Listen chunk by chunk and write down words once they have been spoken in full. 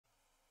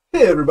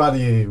Hey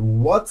everybody,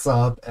 what's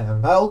up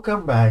and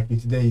welcome back to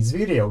today's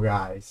video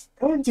guys.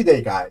 And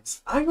today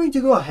guys, I'm going to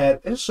go ahead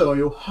and show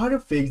you how to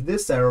fix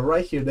this error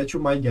right here that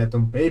you might get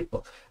on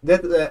PayPal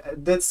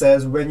that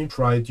says when you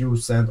try to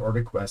send or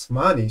request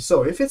money.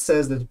 So if it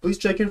says that please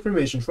check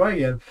information, try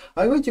again,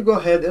 I'm going to go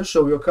ahead and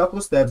show you a couple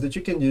of steps that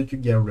you can do to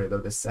get rid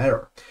of this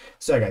error.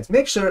 So guys,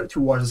 make sure to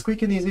watch this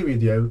quick and easy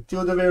video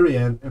till the very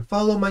end and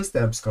follow my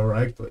steps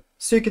correctly,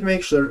 so you can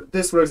make sure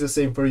this works the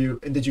same for you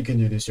and that you can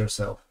do this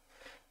yourself.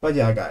 But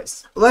yeah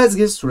guys, let's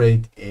get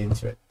straight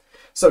into it.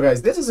 So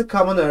guys, this is a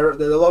common error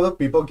that a lot of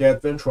people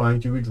get when trying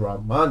to withdraw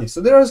money.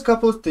 So there are a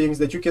couple of things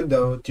that you can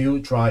do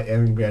to try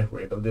and get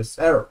rid of this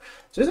error.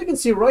 So as you can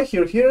see right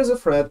here, here is a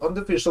thread on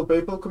the official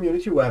PayPal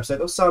community website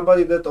of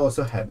somebody that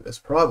also had this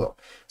problem.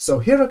 So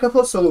here are a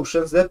couple of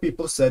solutions that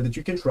people said that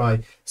you can try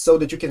so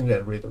that you can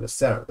get rid of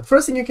this error. The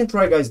first thing you can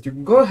try guys is to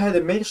go ahead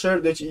and make sure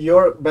that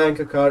your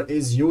bank card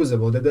is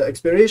usable, that the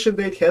expiration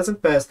date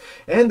hasn't passed,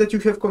 and that you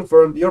have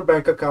confirmed your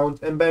bank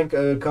account and bank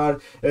card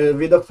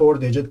with a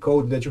 4-digit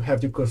code that you have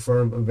to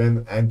confirm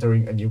when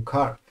entering a new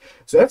card.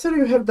 So after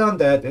you have done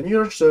that and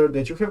you're sure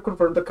that you have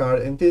confirmed the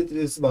card and it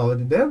is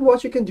valid, then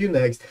what you can do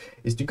next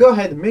is to go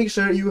ahead and make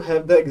sure you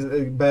have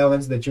the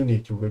balance that you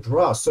need to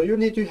withdraw. So you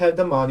need to have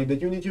the money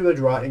that you need to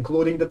withdraw,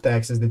 including the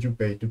taxes that you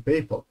pay to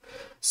PayPal.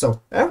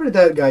 So after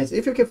that guys,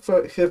 if you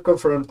have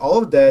confirmed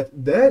all of that,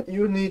 then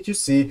you need to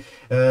see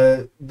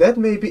that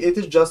maybe it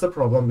is just a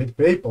problem with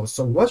PayPal.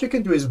 So what you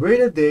can do is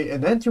wait a day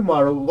and then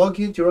tomorrow log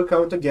into your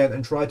account again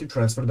and try to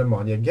transfer the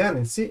money again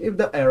and see if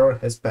the error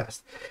has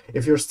passed.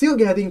 If you're still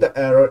getting the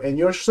error and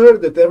you're sure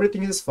that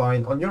everything is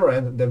fine on your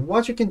end, then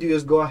what you can do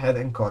is go ahead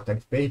and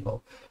contact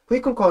PayPal.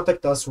 Click on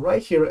contact us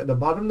right here at the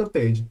bottom of the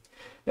page,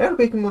 and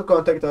clicking on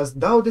contact us.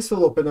 Now this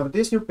will open up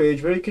this new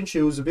page where you can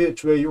choose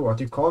which way you want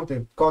to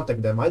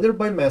contact them, either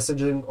by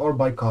messaging or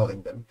by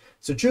calling them.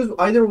 So choose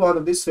either one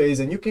of these ways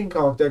and you can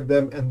contact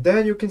them, and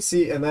then you can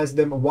see and ask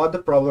them what the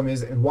problem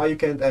is and why you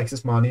can't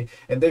access money,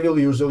 and they will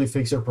usually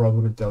fix your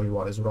problem and tell you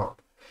what is wrong.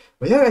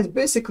 But yeah guys,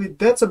 basically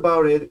that's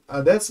about it.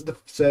 That's the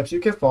steps you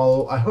can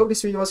follow. I hope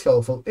this video was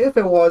helpful. If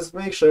it was,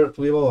 make sure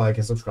to leave a like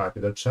and subscribe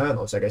to the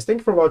channel. So guys, thank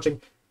you for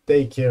watching.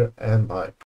 Take care and bye.